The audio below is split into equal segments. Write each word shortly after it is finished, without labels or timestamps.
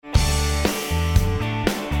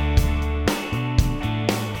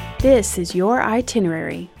This is your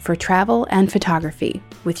itinerary for travel and photography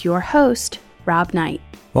with your host, Rob Knight.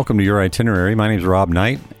 Welcome to Your Itinerary. My name is Rob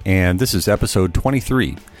Knight, and this is episode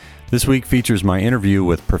 23. This week features my interview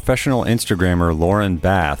with professional Instagrammer Lauren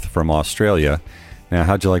Bath from Australia. Now,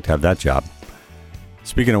 how'd you like to have that job?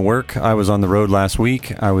 Speaking of work, I was on the road last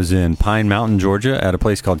week. I was in Pine Mountain, Georgia, at a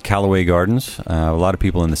place called Callaway Gardens. A lot of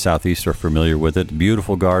people in the Southeast are familiar with it.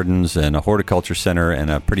 Beautiful gardens and a horticulture center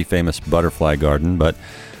and a pretty famous butterfly garden. But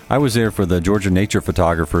I was there for the Georgia Nature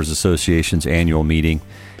Photographers Association's annual meeting.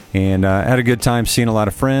 And I had a good time seeing a lot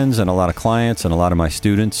of friends and a lot of clients and a lot of my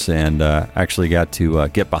students, and actually got to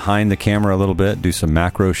get behind the camera a little bit, do some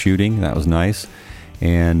macro shooting. That was nice.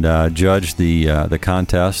 And judge the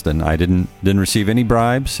contest, and I didn't receive any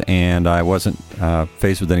bribes, and I wasn't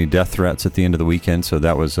faced with any death threats at the end of the weekend. So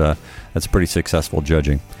that's pretty successful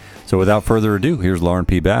judging. So without further ado, here's Lauren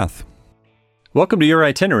P. Bath. Welcome to Your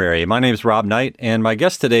Itinerary. My name is Rob Knight, and my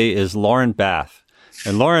guest today is Lauren Bath.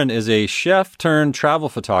 And Lauren is a chef turned travel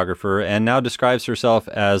photographer, and now describes herself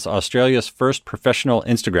as Australia's first professional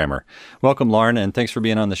Instagrammer. Welcome, Lauren, and thanks for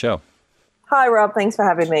being on the show. Hi, Rob. Thanks for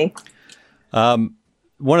having me.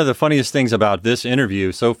 One of the funniest things about this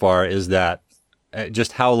interview so far is that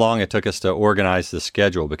just how long it took us to organize the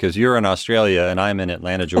schedule, because you're in Australia and I'm in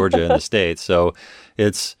Atlanta, Georgia in the States. So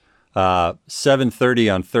it's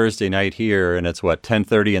 7:30 on Thursday night here, and it's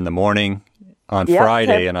 10:30 in the morning on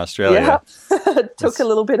Friday in Australia. Yeah. It took a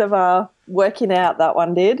little bit of working out, that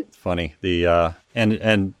one did. It's funny.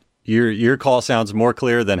 And your call sounds more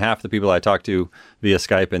clear than half the people I talk to via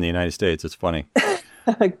Skype in the United States. It's funny.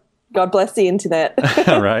 God bless the internet.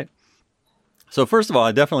 Right. So first of all,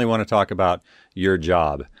 I definitely want to talk about your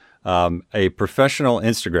job. A professional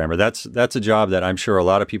Instagrammer. That's a job that I'm sure a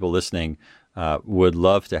lot of people listening would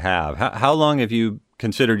love to have. How long have you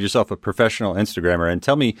considered yourself a professional Instagrammer? And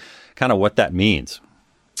tell me kind of what that means.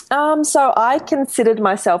 So I considered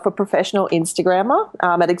myself a professional Instagrammer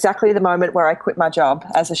at exactly the moment where I quit my job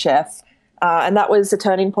as a chef. And that was a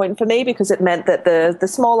turning point for me, because it meant that the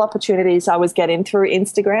small opportunities I was getting through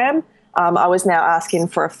Instagram, I was now asking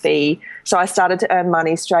for a fee. So I started to earn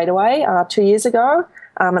money straight away 2 years ago.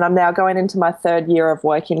 And I'm now going into my third year of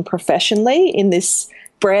working professionally in this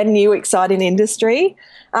brand new, exciting industry.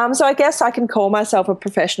 So I guess I can call myself a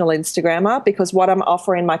professional Instagrammer, because what I'm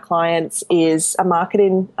offering my clients is a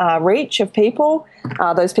marketing reach of people.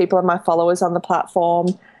 Those people are my followers on the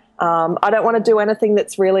platform. I don't want to do anything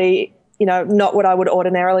that's really not what I would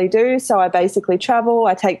ordinarily do. So I basically travel.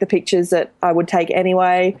 I take the pictures that I would take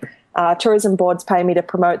anyway. Tourism boards pay me to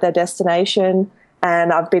promote their destination,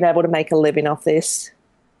 and I've been able to make a living off this.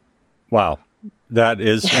 Wow. That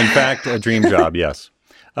is, in fact, a dream job, yes.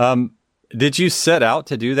 Did you set out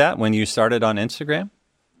to do that when you started on Instagram?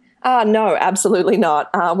 No, absolutely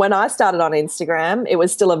not. When I started on Instagram, it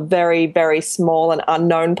was still a very, very small and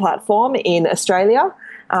unknown platform in Australia.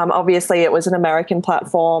 Obviously, it was an American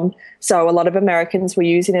platform, so a lot of Americans were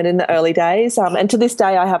using it in the early days. And to this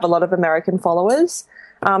day, I have a lot of American followers.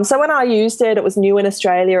 So when I used it, it was new in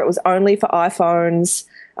Australia. It was only for iPhones.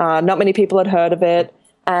 Not many people had heard of it.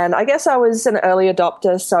 And I guess I was an early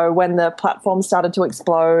adopter. So when the platform started to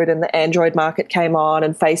explode and the Android market came on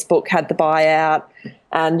and Facebook had the buyout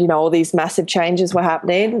and, all these massive changes were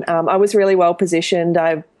happening, I was really well positioned.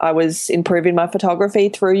 I was improving my photography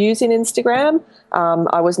through using Instagram.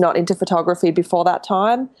 I was not into photography before that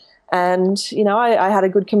time. And, I had a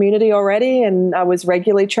good community already, and I was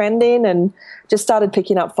regularly trending and just started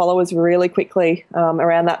picking up followers really quickly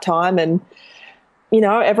around that time. And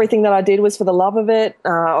everything that I did was for the love of it,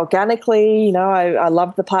 organically. I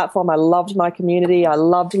loved the platform. I loved my community. I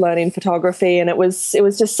loved learning photography, and it was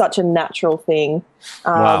just such a natural thing.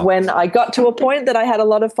 Wow. When I got to a point that I had a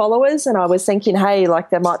lot of followers and I was thinking, hey,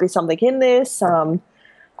 there might be something in this.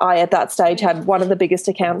 I, at that stage, had one of the biggest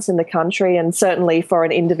accounts in the country, and certainly for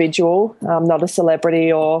an individual, not a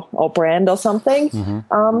celebrity or brand or something.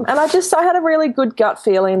 Mm-hmm. And I had a really good gut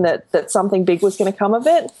feeling that something big was going to come of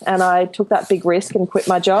it, and I took that big risk and quit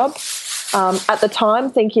my job. At the time,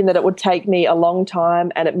 thinking that it would take me a long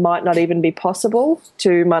time and it might not even be possible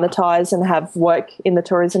to monetize and have work in the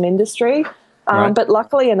tourism industry. Right. But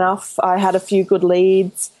luckily enough, I had a few good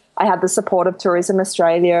leads. I had the support of Tourism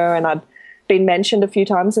Australia, and I'd been mentioned a few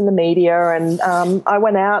times in the media, and I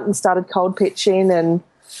went out and started cold pitching, and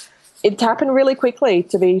it happened really quickly,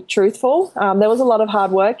 to be truthful. There was a lot of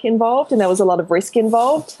hard work involved, and there was a lot of risk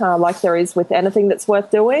involved, like there is with anything that's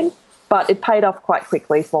worth doing, but it paid off quite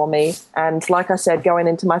quickly for me. And like I said, going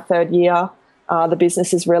into my third year, the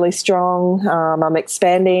business is really strong. I'm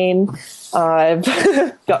expanding. I've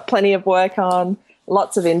got plenty of work on,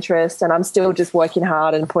 lots of interest, and I'm still just working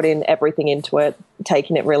hard and putting everything into it,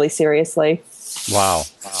 taking it really seriously. Wow.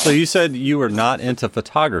 So you said you were not into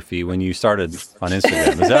photography when you started on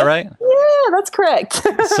Instagram. Is that right? Yeah, that's correct.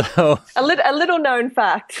 So a little known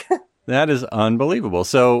fact. That is unbelievable.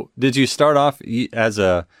 So did you start off as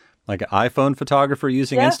an iPhone photographer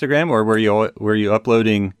using Instagram, or were you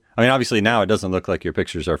uploading? I mean, obviously now it doesn't look like your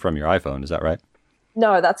pictures are from your iPhone. Is that right?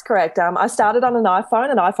 No, that's correct. I started on an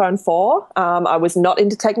iPhone 4. I was not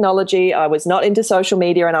into technology. I was not into social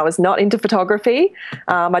media, and I was not into photography.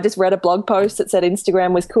 I just read a blog post that said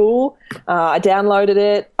Instagram was cool. I downloaded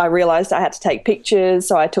it. I realized I had to take pictures,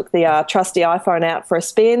 so I took the trusty iPhone out for a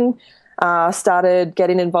spin. Started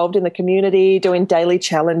getting involved in the community, doing daily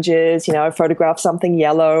challenges, photograph something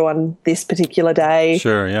yellow on this particular day.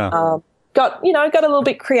 Sure, yeah. Got a little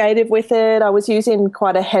bit creative with it. I was using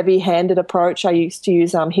quite a heavy-handed approach. I used to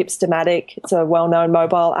use Hipstamatic. It's a well-known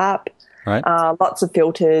mobile app. Right. Lots of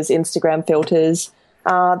filters, Instagram filters.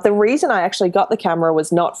 The reason I actually got the camera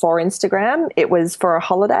was not for Instagram. It was for a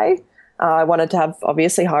holiday. I wanted to have,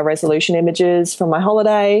 obviously, high-resolution images from my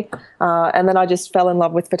holiday. And then I just fell in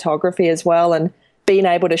love with photography as well, and being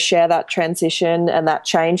able to share that transition and that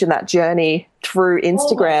change and that journey through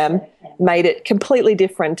Instagram made it completely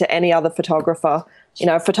different to any other photographer.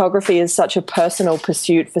 Photography is such a personal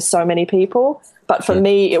pursuit for so many people, but for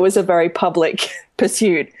me, it was a very public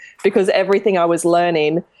pursuit, because everything I was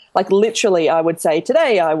learning, like literally I would say,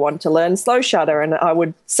 today I want to learn slow shutter, and I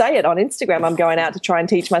would say it on Instagram. I'm going out to try and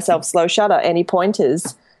teach myself slow shutter. Any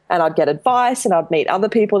pointers? And I'd get advice, and I'd meet other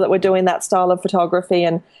people that were doing that style of photography,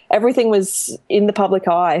 and everything was in the public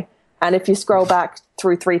eye. And if you scroll back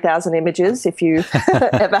through 3,000 images, if you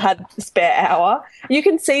ever had a spare hour, you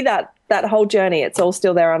can see that whole journey. It's all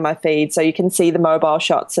still there on my feed. So you can see the mobile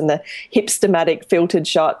shots and the Hipstamatic filtered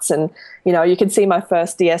shots. And, you can see my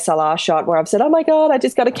first DSLR shot where I've said, oh my God, I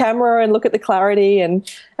just got a camera, and look at the clarity,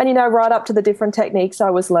 and right up to the different techniques I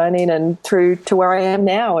was learning, and through to where I am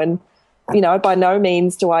now. And, by no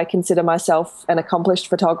means do I consider myself an accomplished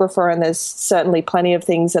photographer, and there's certainly plenty of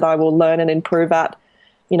things that I will learn and improve at.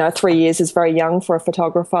 3 years is very young for a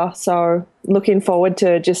photographer. So looking forward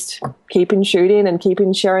to just keeping shooting and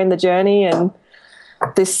keeping sharing the journey and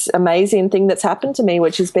this amazing thing that's happened to me,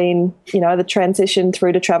 which has been, the transition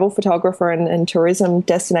through to travel photographer and tourism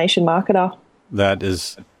destination marketer. That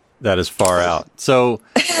is far out. So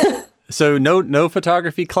no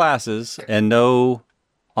photography classes and no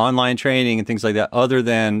online training and things like that other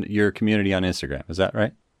than your community on Instagram. Is that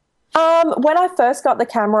right? When I first got the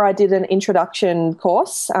camera, I did an introduction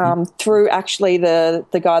course through actually the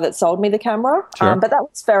guy that sold me the camera. Sure. But that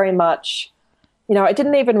was very much, it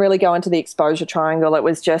didn't even really go into the exposure triangle. It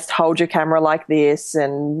was just hold your camera like this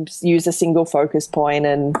and use a single focus point,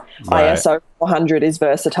 and Right. ISO 400 is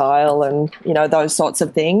versatile, and, those sorts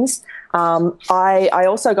of things. I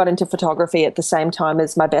also got into photography at the same time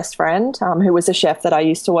as my best friend, who was a chef that I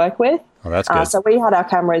used to work with. Oh, that's good. So we had our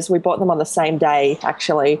cameras, we bought them on the same day,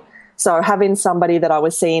 actually. So having somebody that I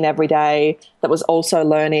was seeing every day that was also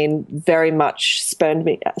learning very much spurred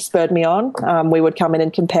me on. We would come in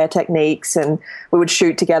and compare techniques, and we would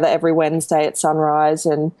shoot together every Wednesday at sunrise,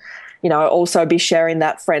 and, also be sharing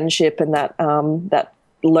that friendship and that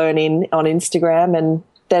learning on Instagram. And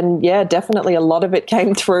then, definitely a lot of it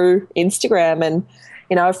came through Instagram,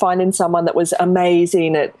 and, finding someone that was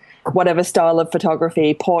amazing at whatever style of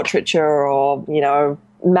photography, portraiture or,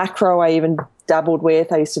 macro I even dabbled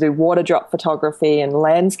with. I used to do water drop photography and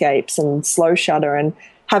landscapes and slow shutter, and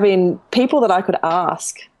having people that I could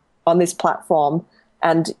ask on this platform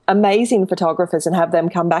and amazing photographers and have them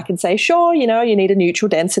come back and say, sure, you need a neutral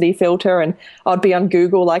density filter. And I'd be on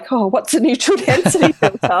Google like, oh, what's a neutral density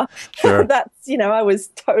filter? Sure. That's, I was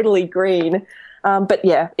totally green. But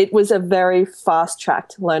it was a very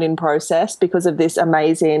fast-tracked learning process because of this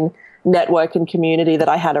amazing network and community that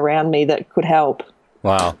I had around me that could help.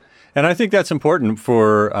 Wow. And I think that's important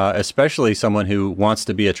for especially someone who wants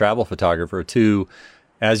to be a travel photographer to,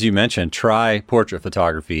 as you mentioned, try portrait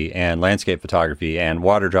photography and landscape photography and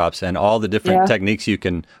water drops and all the different techniques you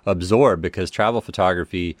can absorb, because travel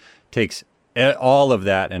photography takes all of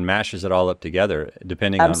that and mashes it all up together,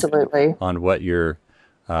 depending on what your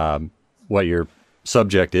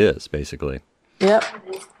subject is, basically. Yep.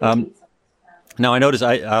 Now, I noticed,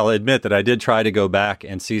 I'll admit that I did try to go back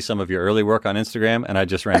and see some of your early work on Instagram, and I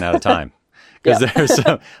just ran out of time. Because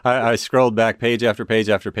I scrolled back page after page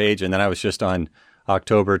after page, and then I was just on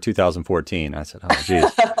October 2014. I said, oh, geez.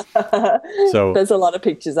 So there's a lot of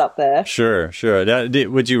pictures up there. Sure.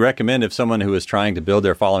 Would you recommend, if someone who is trying to build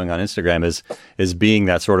their following on Instagram is being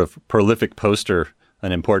that sort of prolific poster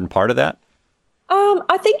an important part of that?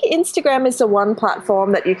 I think Instagram is the one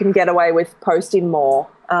platform that you can get away with posting more.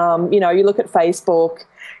 You look at Facebook,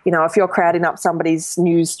 if you're crowding up somebody's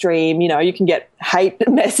news stream, you can get hate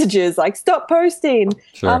messages like, stop posting.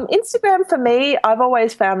 Sure. Instagram, for me, I've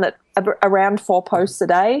always found that around 4 posts a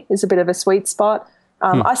day is a bit of a sweet spot.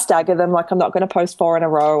 I stagger them, like I'm not going to post 4 in a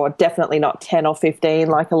row, or definitely not 10 or 15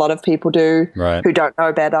 like a lot of people do who don't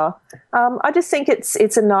know better. I just think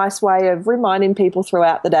it's a nice way of reminding people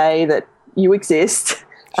throughout the day that you exist.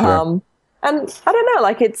 Sure. And I don't know,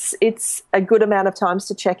 like it's a good amount of times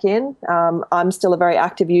to check in. I'm still a very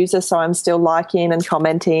active user, so I'm still liking and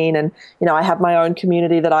commenting, and I have my own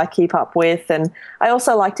community that I keep up with, and I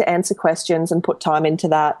also like to answer questions and put time into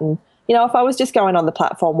that. And if I was just going on the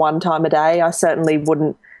platform 1 time a day, I certainly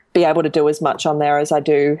wouldn't be able to do as much on there as I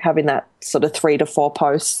do having that sort of 3 to 4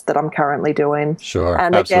 posts that I'm currently doing. Sure,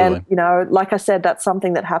 and absolutely. Again, like I said, that's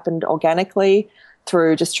something that happened organically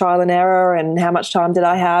through just trial and error and how much time did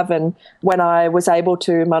I have. And when I was able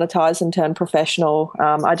to monetize and turn professional,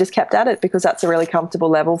 I just kept at it because that's a really comfortable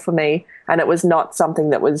level for me. And it was not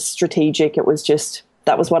something that was strategic. It was just,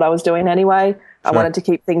 that was what I was doing anyway. I wanted to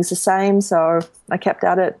keep things the same, so I kept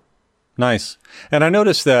at it. Nice. And I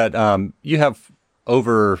noticed that you have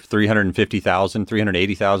over 380,000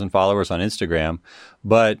 followers on Instagram,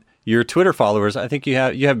 but your Twitter followers, I think you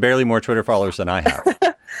have barely more Twitter followers than I have.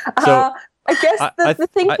 So I guess the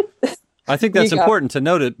thing... I think that's important to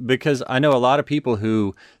note it, because I know a lot of people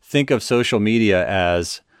who think of social media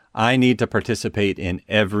as, I need to participate in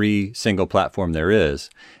every single platform there is.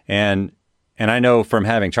 And I know from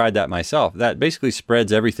having tried that myself, that basically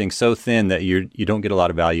spreads everything so thin that you don't get a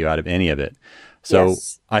lot of value out of any of it. So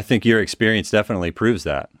yes. I think your experience definitely proves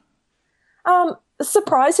that.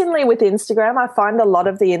 Surprisingly, with Instagram, I find a lot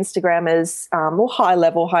of the Instagrammers,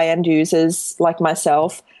 high-level, high-end users like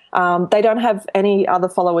myself, they don't have any other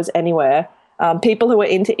followers anywhere. People who are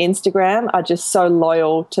into Instagram are just so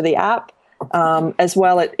loyal to the app. As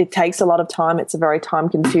well, it takes a lot of time. It's a very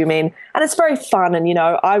time-consuming, and it's very fun. And,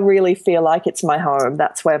 I really feel like it's my home.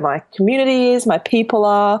 That's where my community is, my people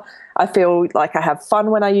are. I feel like I have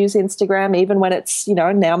fun when I use Instagram, even when it's,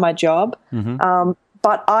 now my job. Mm-hmm.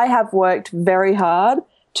 But I have worked very hard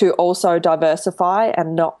to also diversify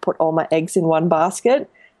and not put all my eggs in one basket.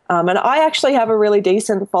 And I actually have a really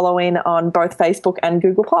decent following on both Facebook and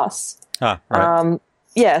Google+. Right.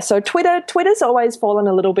 So Twitter's always fallen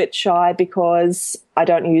a little bit shy because I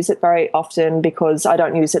don't use it very often, because I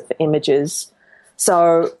don't use it for images.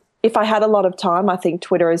 So if I had a lot of time, I think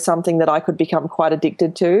Twitter is something that I could become quite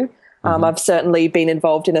addicted to. Mm-hmm. I've certainly been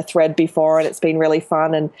involved in a thread before, and it's been really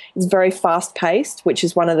fun, and it's very fast-paced, which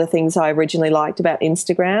is one of the things I originally liked about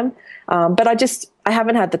Instagram. But I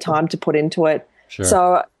haven't had the time to put into it. Sure.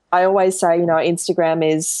 So I always say, Instagram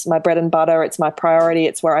is my bread and butter. It's my priority.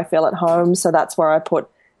 It's where I feel at home. So that's where I put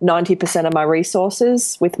 90% of my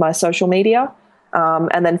resources with my social media.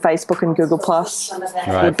 And then Facebook and Google Plus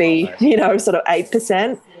would be, sort of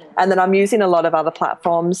 8%. And then I'm using a lot of other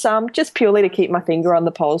platforms just purely to keep my finger on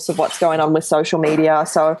the pulse of what's going on with social media.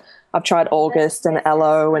 So I've tried August and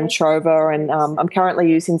Ello and Trover, and I'm currently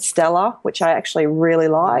using Stella, which I actually really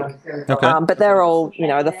like. Okay. But they're all,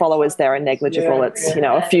 the followers there are negligible. It's,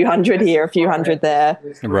 a few hundred here, a few hundred there.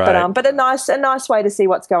 Right. But a nice way to see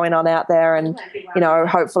what's going on out there, and,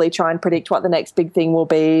 hopefully try and predict what the next big thing will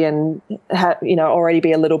be, and, already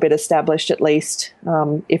be a little bit established at least,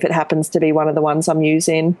 if it happens to be one of the ones I'm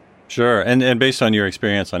using. Sure. And based on your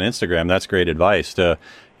experience on Instagram, that's great advice to,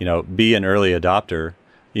 be an early adopter.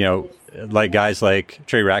 Like guys like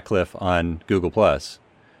Trey Ratcliffe on Google Plus.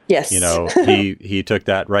 Yes. He took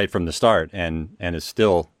that right from the start and is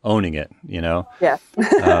still owning it, Yeah.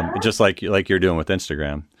 just like you're doing with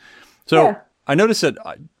Instagram. So yeah. I noticed that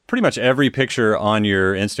pretty much every picture on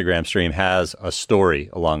your Instagram stream has a story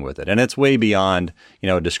along with it. And it's way beyond,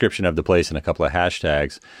 a description of the place and a couple of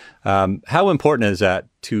hashtags. How important is that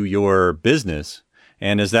to your business?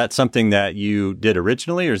 And is that something that you did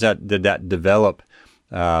originally, or did that develop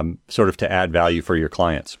sort of to add value for your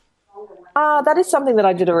clients? That is something that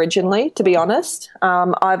I did originally, to be honest.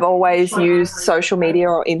 I've always used social media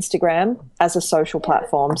or Instagram as a social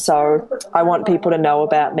platform, so I want people to know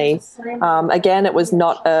about me. Again, it was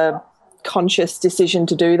not a conscious decision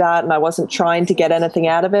to do that, and I wasn't trying to get anything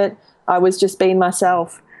out of it. I was just being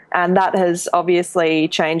myself, and that has obviously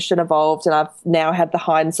changed and evolved, and I've now had the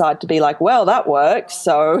hindsight to be like, well, that worked,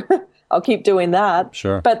 so I'll keep doing that.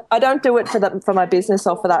 Sure. But I don't do it for my business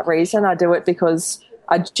or for that reason. I do it because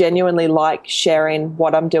I genuinely like sharing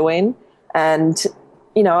what I'm doing. And,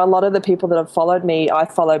 a lot of the people that have followed me, I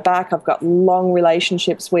follow back. I've got long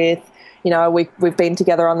relationships with, we've been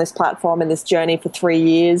together on this platform and this journey for 3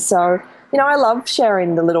 years. So I love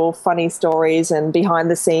sharing the little funny stories and behind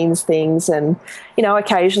the scenes things. And,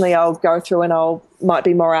 occasionally I'll go through and might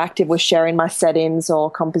be more active with sharing my settings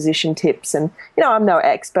or composition tips. And, I'm no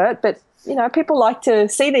expert, but, people like to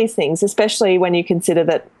see these things, especially when you consider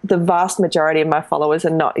that the vast majority of my followers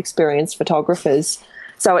are not experienced photographers.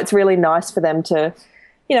 So it's really nice for them to,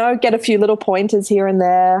 get a few little pointers here and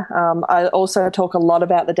there. I also talk a lot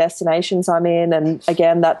about the destinations I'm in. And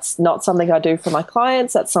again, that's not something I do for my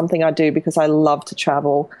clients. That's something I do because I love to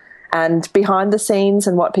travel. And behind the scenes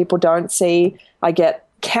and what people don't see, I get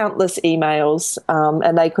countless emails.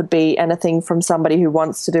 And they could be anything from somebody who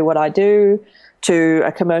wants to do what I do to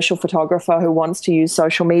a commercial photographer who wants to use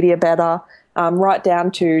social media better, right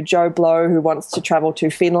down to Joe Blow who wants to travel to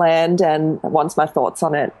Finland and wants my thoughts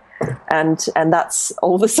on it. And that's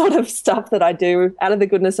all the sort of stuff that I do out of the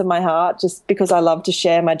goodness of my heart, just because I love to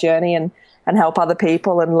share my journey and help other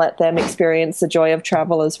people and let them experience the joy of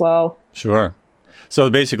travel as well. Sure.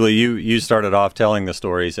 So basically you started off telling the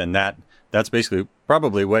stories, and that's basically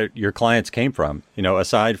probably where your clients came from.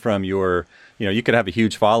 Aside from your, you could have a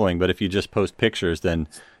huge following, but if you just post pictures, then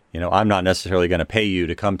I'm not necessarily going to pay you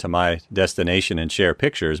to come to my destination and share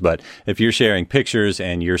pictures. But if you're sharing pictures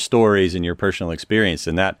and your stories and your personal experience,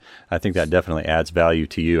 then I think that definitely adds value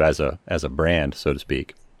to you as a brand, so to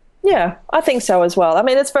speak. Yeah, I think so as well. I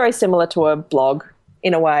mean, it's very similar to a blog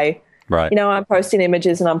in a way. Right. I'm posting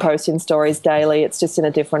images and I'm posting stories daily. It's just in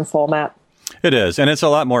a different format. It is. And it's a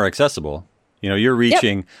lot more accessible. You're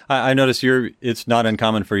reaching, Yep. I notice it's not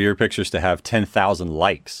uncommon for your pictures to have 10,000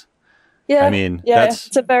 likes. Yeah, I mean,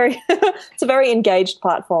 it's a very it's a very engaged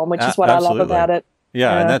platform, which is what absolutely. I love about it.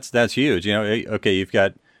 Yeah, and that's huge. Okay, you've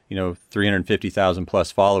got 350,000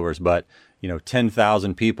 plus followers, but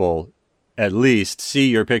 10,000 people at least see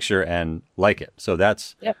your picture and like it. So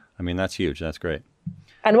that's huge. That's great.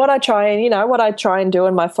 And what I try and do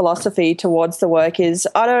in my philosophy towards the work is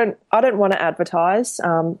I don't want to advertise.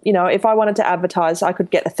 If I wanted to advertise, I could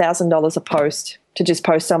get $1,000 a post to just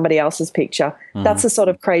post somebody else's picture. Mm-hmm. That's the sort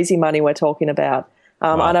of crazy money we're talking about.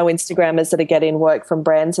 Wow. I know Instagrammers that are getting work from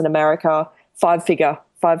brands in America, five-figure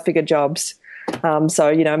jobs.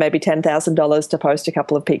 So maybe $10,000 to post a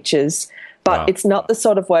couple of pictures. But Wow. It's not the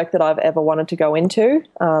sort of work that I've ever wanted to go into,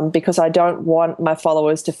 because I don't want my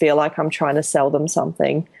followers to feel like I'm trying to sell them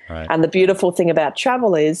something. Right. And the beautiful thing about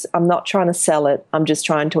travel is I'm not trying to sell it. I'm just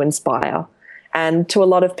trying to inspire. And to a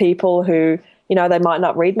lot of people who, they might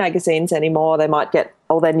not read magazines anymore. They might get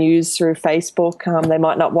all their news through Facebook. They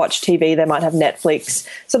might not watch TV. They might have Netflix.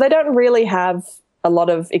 So they don't really have a lot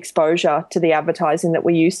of exposure to the advertising that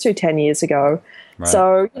we used to 10 years ago. Right.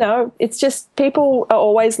 So, it's just people are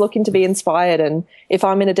always looking to be inspired. And if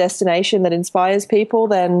I'm in a destination that inspires people,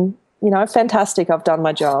 then, fantastic, I've done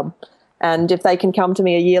my job. And if they can come to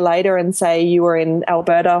me a year later and say, you were in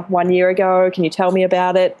Alberta 1 year ago, can you tell me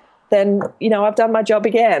about it? Then, I've done my job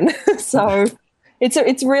again. So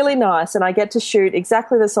it's really nice. And I get to shoot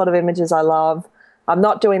exactly the sort of images I love. I'm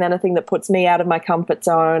not doing anything that puts me out of my comfort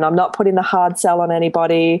zone. I'm not putting the hard sell on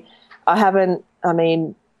anybody. I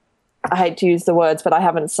hate to use the words, but I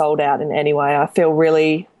haven't sold out in any way. I feel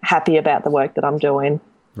really happy about the work that I'm doing.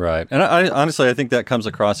 Right. And I honestly, I think that comes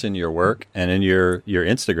across in your work and in your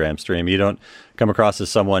Instagram stream. You don't come across as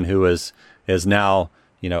someone who is now,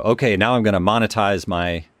 okay, now I'm going to monetize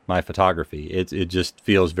my photography. It just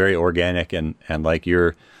feels very organic and like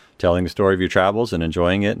you're telling the story of your travels and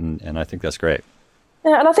enjoying it. And I think that's great.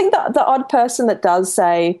 Yeah, and I think that the odd person that does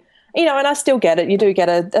say, and I still get it, you do get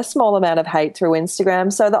a small amount of hate through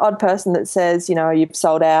Instagram. So the odd person that says, you've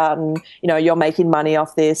sold out and, you're making money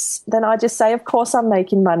off this, then I just say, of course I'm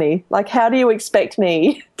making money. Like, how do you expect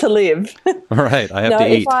me to live? Right, I have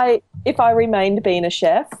to eat. If I remained being a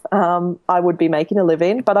chef, I would be making a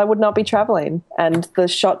living, but I would not be traveling. And the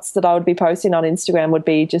shots that I would be posting on Instagram would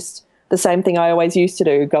be just the same thing I always used to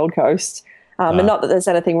do, Gold Coast. And not that there's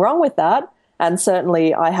anything wrong with that. And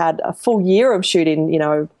certainly I had a full year of shooting,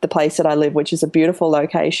 the place that I live, which is a beautiful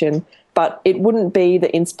location, but it wouldn't be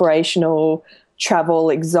the inspirational,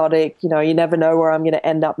 travel, exotic, you never know where I'm going to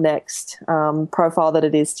end up next profile that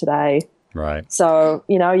it is today. Right. So,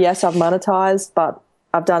 yes, I've monetized, but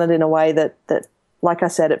I've done it in a way that like I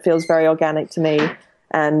said, it feels very organic to me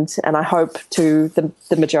and I hope to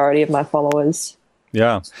the majority of my followers.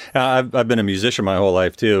 Yeah, I've been a musician my whole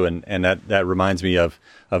life too, and that reminds me of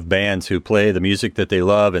bands who play the music that they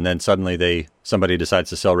love, and then suddenly somebody decides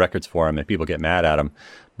to sell records for them, and people get mad at them.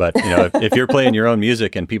 But if you're playing your own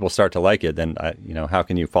music and people start to like it, then how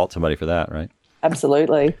can you fault somebody for that, right?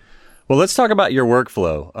 Absolutely. Well, let's talk about your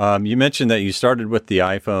workflow. You mentioned that you started with the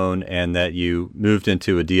iPhone and that you moved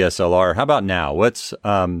into a DSLR. How about now? What's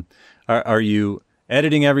are you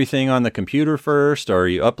editing everything on the computer first, or are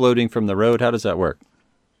you uploading from the road? How does that work?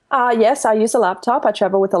 Yes, I use a laptop. I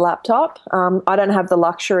travel with a laptop. I don't have the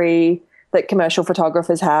luxury that commercial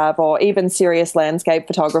photographers have, or even serious landscape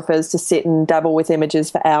photographers, to sit and dabble with images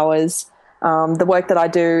for hours. The work that I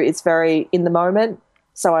do is very in the moment.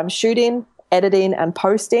 So I'm shooting, editing, and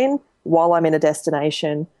posting while I'm in a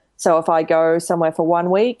destination. So if I go somewhere for 1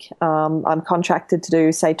 week, I'm contracted to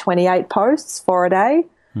do, say, 28 posts for a day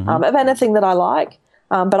of anything that I like.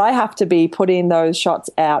 But I have to be putting those shots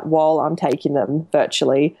out while I'm taking them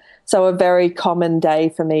virtually. So a very common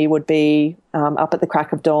day for me would be up at the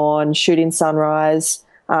crack of dawn, shooting sunrise.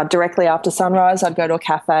 Directly after sunrise, I'd go to a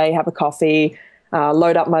cafe, have a coffee,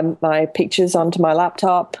 load up my pictures onto my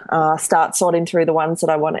laptop, start sorting through the ones that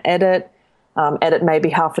I want to edit, edit maybe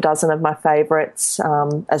half a dozen of my favorites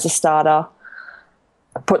as a starter,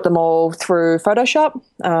 put them all through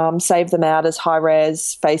Photoshop, save them out as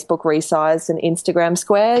high-res Facebook resized and Instagram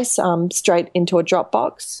squares straight into a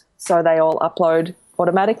Dropbox, so they all upload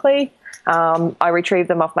automatically. I retrieve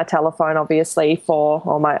them off my telephone, obviously,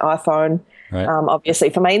 or my iPhone, right. Obviously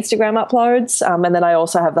for my Instagram uploads. And then I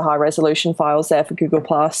also have the high-resolution files there for Google+,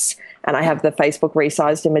 and I have the Facebook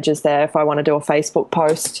resized images there if I want to do a Facebook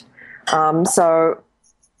post. So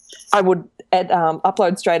I would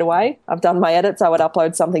upload straight away. I've done my edits. I would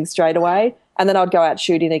upload something straight away, and then I'd go out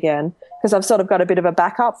shooting again, because I've sort of got a bit of a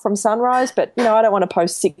backup from sunrise, but, I don't want to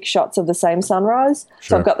post 6 shots of the same sunrise. Sure.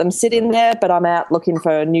 So I've got them sitting there, but I'm out looking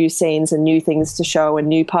for new scenes and new things to show and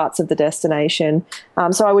new parts of the destination.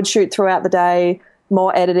 So I would shoot throughout the day,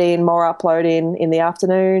 more editing, more uploading in the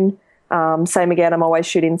afternoon. Same again, I'm always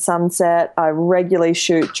shooting sunset. I regularly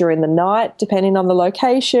shoot during the night, depending on the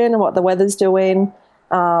location and what the weather's doing.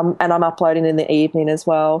 And I'm uploading in the evening as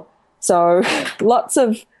well. So lots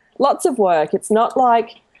of work. It's not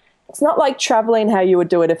like traveling how you would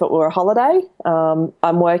do it if it were a holiday.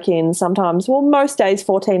 I'm working sometimes, most days,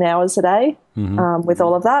 14 hours a day with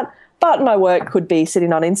all of that. But my work could be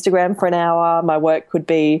sitting on Instagram for an hour. My work could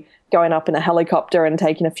be going up in a helicopter and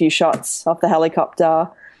taking a few shots off the helicopter.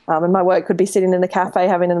 And my work could be sitting in a cafe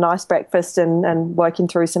having a nice breakfast and working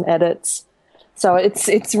through some edits. So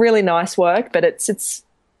it's really nice work, but it's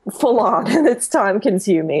full on and it's time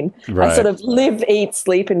consuming. Right. I sort of live, eat,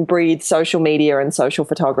 sleep, and breathe social media and social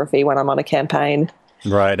photography when I'm on a campaign.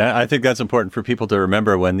 Right. I think that's important for people to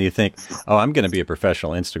remember when you think, oh, I'm going to be a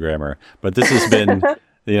professional Instagrammer. But this has been,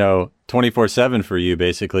 24/7 for you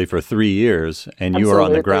basically for 3 years, and you are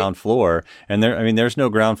on the ground floor. And there's no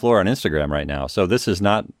ground floor on Instagram right now. So this is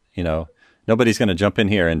not, nobody's going to jump in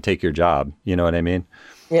here and take your job. You know what I mean?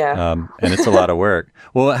 Yeah. And it's a lot of work.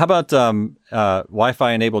 Well, how about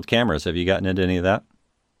Wi-Fi enabled cameras? Have you gotten into any of that?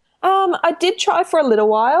 I did try for a little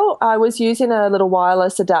while. I was using a little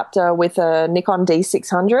wireless adapter with a Nikon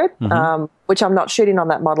D600, which I'm not shooting on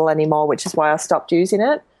that model anymore, which is why I stopped using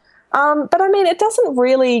it. But it doesn't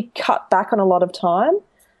really cut back on a lot of time.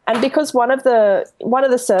 And because one of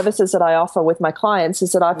the services that I offer with my clients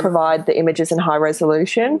is that I provide the images in high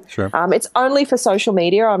resolution. Sure. It's only for social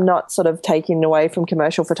media. I'm not sort of taking away from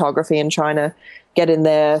commercial photography and trying to get in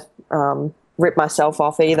there, rip myself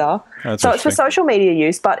off either. So it's for social media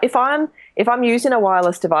use. But if I'm using a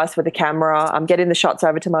wireless device with a camera, I'm getting the shots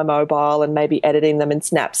over to my mobile and maybe editing them in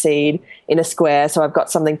Snapseed in a Square, so I've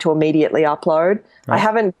got something to immediately upload. Right. I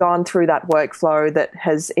haven't gone through that workflow that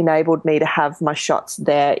has enabled me to have my shots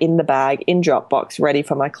there in the bag, in Dropbox, ready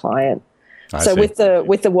for my client. So with the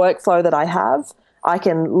workflow that I have, I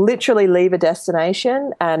can literally leave a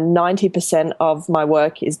destination and 90% of my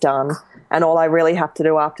work is done. And all I really have to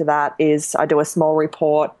do after that is I do a small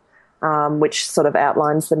report, which sort of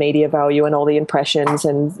outlines the media value and all the impressions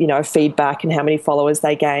and, feedback and how many followers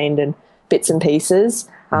they gained and bits and pieces.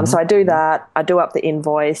 So I do that, I do up the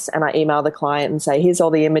invoice, and I email the client and say, here's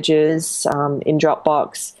all the images in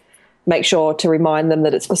Dropbox. Make sure to remind them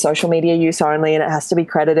that it's for social media use only and it has to be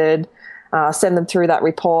credited. Send them through that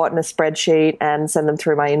report and a spreadsheet and send them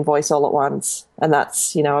through my invoice all at once. And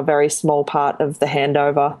that's, a very small part of the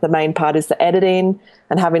handover. The main part is the editing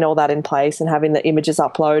and having all that in place and having the images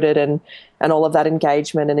uploaded and all of that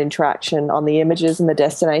engagement and interaction on the images and the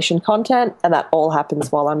destination content. And that all happens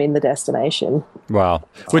while I'm in the destination. Wow.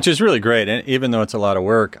 Which is really great. And even though it's a lot of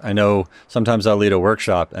work, I know sometimes I'll lead a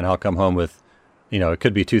workshop and I'll come home with, it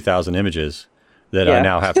could be 2,000 images that I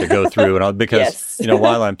now have to go through, and because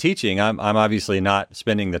while I'm teaching, I'm obviously not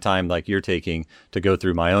spending the time like you're taking to go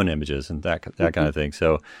through my own images and that kind of thing.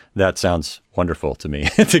 So that sounds wonderful to me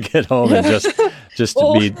to get home and just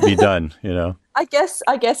to be done. I guess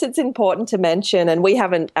it's important to mention, and we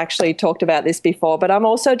haven't actually talked about this before, but I'm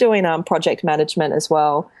also doing project management as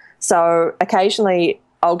well. So occasionally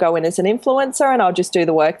I'll go in as an influencer and I'll just do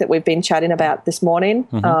the work that we've been chatting about this morning.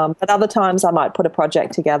 But other times I might put a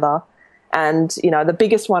project together. And, you know, the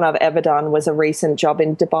biggest one I've ever done was a recent job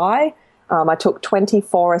in Dubai. I took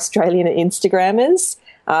 24 Australian Instagrammers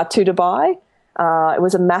to Dubai. It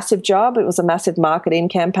was a massive job. It was a massive marketing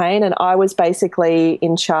campaign. And I was basically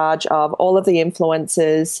in charge of all of the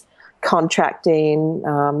influencers, contracting,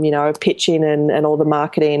 you know, pitching and all the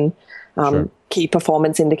marketing, key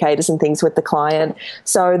performance indicators and things with the client.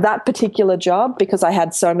 So that particular job, because I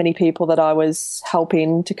had so many people that I was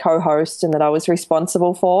helping to co-host and that I was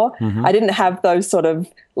responsible for, I didn't have those sort of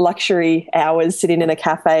luxury hours sitting in a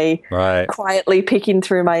cafe quietly picking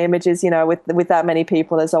through my images. You know, with that many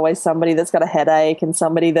people, there's always somebody that's got a headache and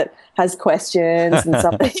somebody that has questions and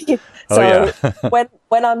somebody.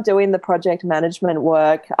 when I'm doing the project management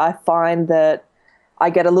work, I find that I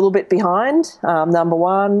get a little bit behind, number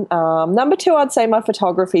one. Number two, I'd say my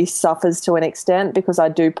photography suffers to an extent because I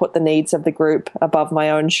do put the needs of the group above my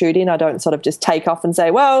own shooting. I don't sort of just take off and say,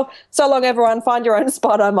 well, so long, everyone, find your own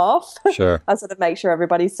spot, I'm off. Sure. I sort of make sure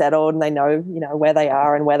everybody's settled and they know, you know, where they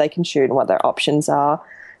are and where they can shoot and what their options are.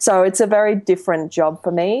 So it's a very different job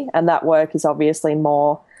for me, and that work is obviously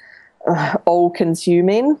more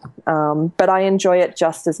all-consuming, but I enjoy it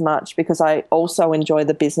just as much because I also enjoy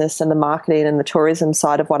the business and the marketing and the tourism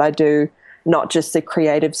side of what I do, not just the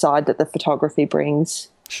creative side that the photography brings.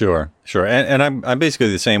 Sure. And I'm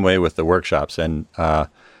basically the same way with the workshops. And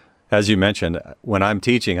as you mentioned, when I'm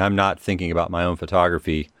teaching, I'm not thinking about my own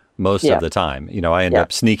photography most of the time. You know, I end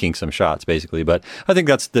up sneaking some shots basically, but I think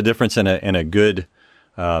that's the difference in a good,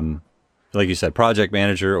 like you said, project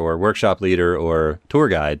manager or workshop leader or tour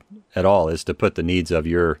guide at all, is to put the needs of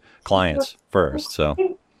your clients first. So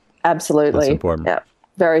absolutely, that's important. Yeah,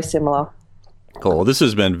 very similar. Cool. Well, this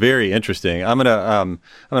has been very interesting. I'm gonna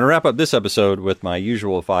wrap up this episode with my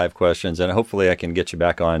usual 5 questions, and hopefully I can get you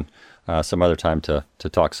back on some other time to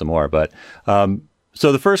talk some more. But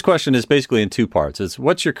so the first question is basically in 2 parts. It's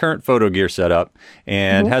what's your current photo gear setup,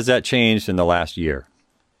 and has that changed in the last year?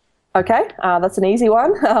 Okay, that's an easy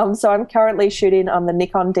one. So I'm currently shooting on the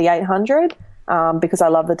Nikon D800 because I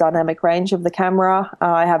love the dynamic range of the camera.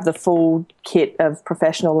 I have the full kit of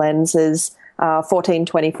professional lenses, 14-24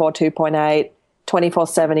 2.8,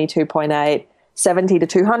 24-70 2.8,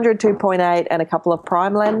 70-200 2.8, and a couple of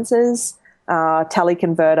prime lenses,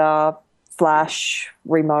 teleconverter, flash,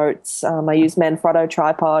 remotes. I use Manfrotto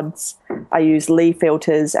tripods, I use Lee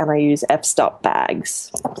filters, and I use f-stop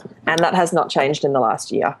bags. And that has not changed in the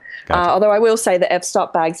last year. Gotcha. Although I will say the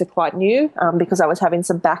f-stop bags are quite new because I was having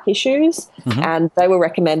some back issues, and they were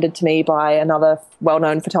recommended to me by another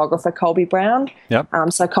well-known photographer, Colby Brown. Yep.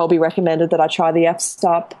 So Colby recommended that I try the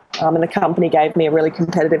f-stop, and the company gave me a really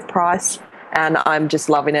competitive price, and I'm just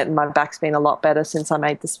loving it, and my back's been a lot better since I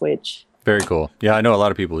made the switch. Very cool. Yeah, I know a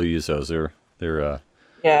lot of people who use those. They're really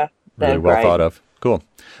well great. thought of. Cool.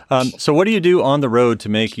 So what do you do on the road to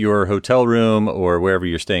make your hotel room or wherever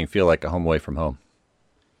you're staying feel like a home away from home?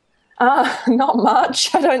 Not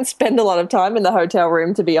much. I don't spend a lot of time in the hotel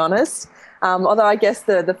room, to be honest. Although I guess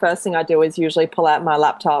the first thing I do is usually pull out my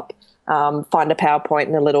laptop, find a PowerPoint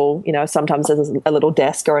and a little, you know, sometimes there's a little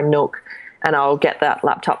desk or a nook, and I'll get that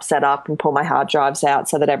laptop set up and pull my hard drives out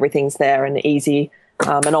so that everything's there and easy.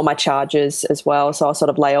 And all my chargers as well. So I'll sort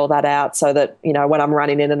of lay all that out so that, you know, when I'm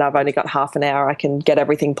running in and I've only got half an hour, I can get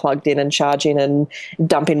everything plugged in and charging and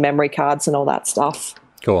dump in memory cards and all that stuff.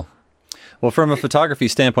 Cool. Well, from a photography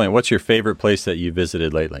standpoint, what's your favorite place that you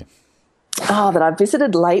visited lately? Oh, that I've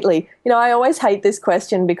visited lately. You know, I always hate this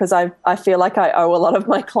question because I feel like I owe a lot of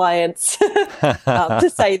my clients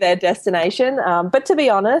to say their destination. But to be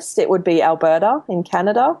honest, it would be Alberta in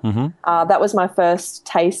Canada. That was my first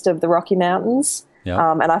taste of the Rocky Mountains. Yep.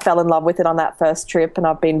 And I fell in love with it on that first trip, and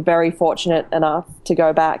I've been very fortunate enough to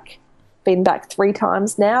go back. Been back 3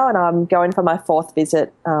 times now, and I'm going for my 4th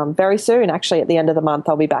visit very soon. Actually, at the end of the month,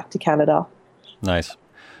 I'll be back to Canada. Nice.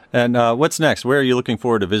 And what's next? Where are you looking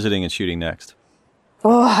forward to visiting and shooting next?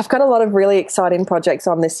 Oh, I've got a lot of really exciting projects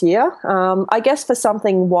on this year. I guess for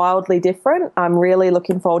something wildly different, I'm really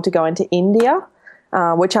looking forward to going to India,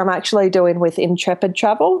 which I'm actually doing with Intrepid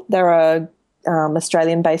Travel. They're a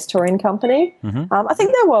Australian-based touring company. I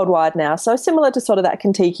think they're worldwide now, so similar to sort of that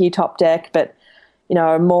Kentucky Top Deck, but you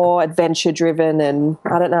know, more adventure-driven. And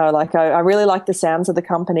I don't know, like I really like the sounds of the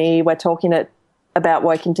company. We're talking at about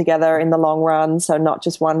working together in the long run, so not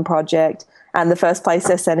just one project. And the first place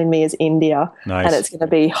they're sending me is India. Nice. And it's going to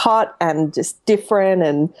be hot and just different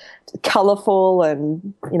and colorful.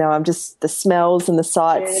 And, I'm just the smells and the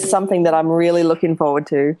sights, something that I'm really looking forward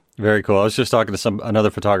to. Very cool. I was just talking to another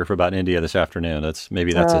photographer about India this afternoon.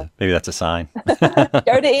 Maybe that's a sign. Go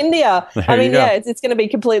to India. It's going to be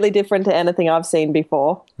completely different to anything I've seen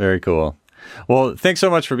before. Very cool. Well, thanks so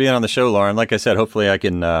much for being on the show, Lauren. Like I said, hopefully I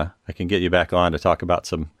can get you back on to talk about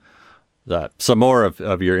some more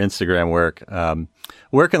of your Instagram work.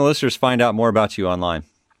 Where can the listeners find out more about you online?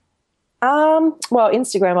 Well,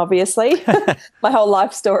 Instagram, obviously. My whole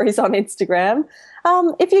life story is on Instagram.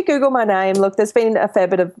 If you Google my name, look, there's been a fair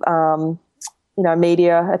bit of,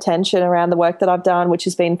 media attention around the work that I've done, which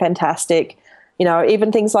has been fantastic.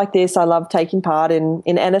 Even things like this, I love taking part in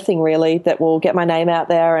anything really that will get my name out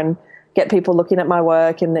there and get people looking at my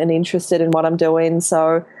work and interested in what I'm doing.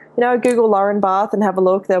 So, Google Lauren Bath and have a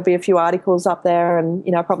look. There'll be a few articles up there and,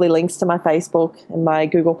 probably links to my Facebook and my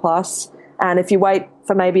Google+. And if you wait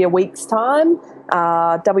for maybe a week's time,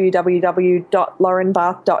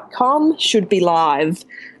 www.laurenbath.com should be live.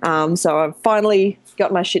 So I've finally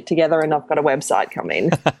got my shit together and I've got a website coming.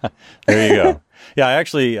 There you go. Yeah, I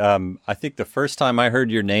actually, I think the first time I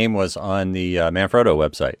heard your name was on the Manfrotto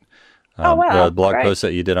website. Oh, wow. The blog Great. post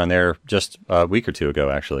that you did on there just a week or two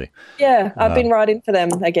ago, actually. Yeah, I've been writing for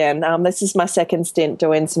them again. This is my second stint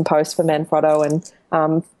doing some posts for Manfrotto and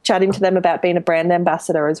chatting to them about being a brand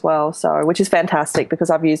ambassador as well, so which is fantastic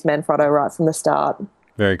because I've used Manfrotto right from the start.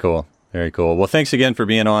 Very cool. Very cool. Well, thanks again for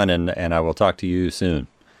being on, and I will talk to you soon.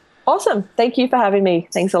 Awesome. Thank you for having me.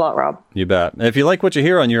 Thanks a lot, Rob. You bet. If you like what you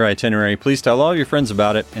hear on Your Itinerary, please tell all your friends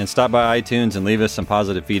about it and stop by iTunes and leave us some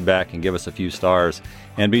positive feedback and give us a few stars.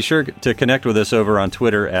 And be sure to connect with us over on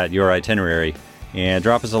Twitter at Your Itinerary and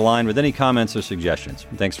drop us a line with any comments or suggestions.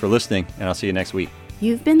 Thanks for listening, and I'll see you next week.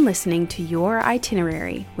 You've been listening to Your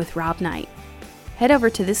Itinerary with Rob Knight. Head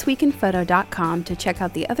over to thisweekinphoto.com to check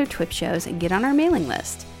out the other TWIP shows and get on our mailing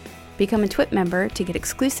list. Become a TWIP member to get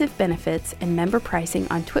exclusive benefits and member pricing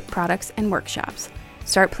on TWIP products and workshops.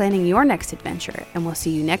 Start planning your next adventure, and we'll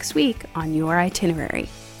see you next week on Your Itinerary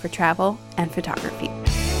for travel and photography.